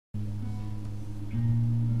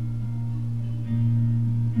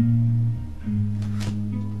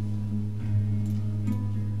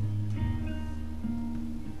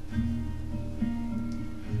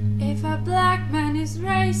is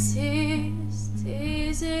racist,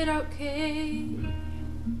 is it okay?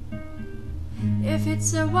 If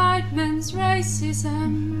it's a white man's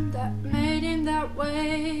racism that made him that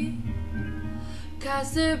way,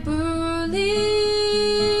 'cause the bully's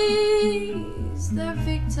the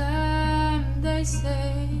victim, they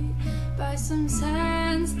say. By some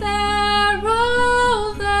sense they're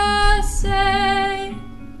all the same,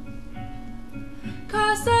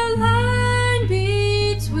 'cause the line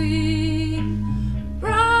between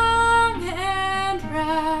wrong and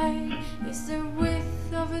right is the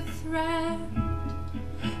width of a thread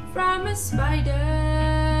from a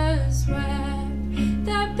spider's web.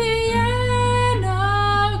 The piano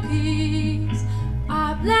keys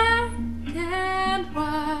are black and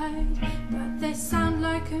white, but they sound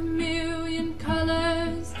like a million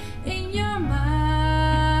colors in your mind.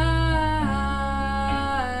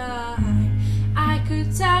 I could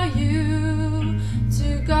tell you to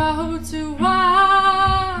go to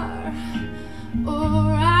war, or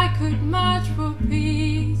I could march for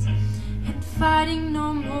peace and fighting no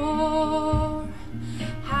more.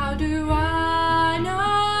 How do I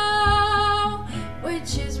know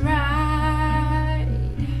which is right?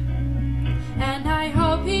 And I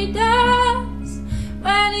hope he does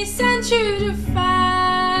when he sends you to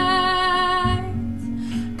fight,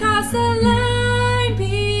 'cause the line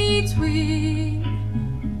between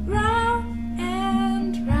wrong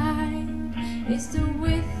and right is the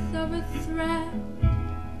width of a thread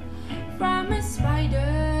from a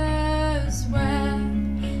spider's web.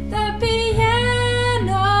 The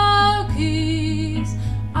piano keys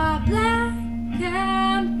are black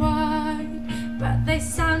and white, but they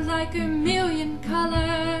sound like a million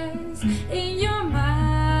colors in your mind.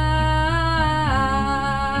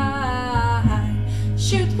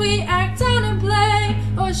 Should we act on and play,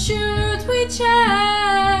 or should we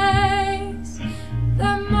chase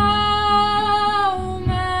the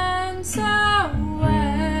moments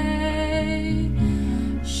away?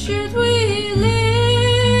 Should we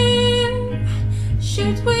live?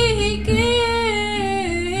 Should we give?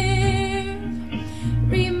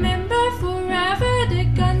 Remember forever the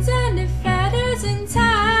guns and the feathers in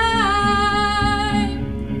time,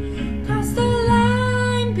 'cause the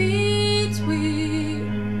line between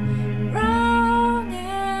wrong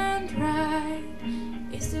and right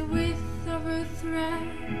is the width of a thread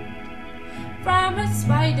from a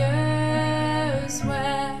spider's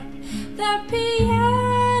web. The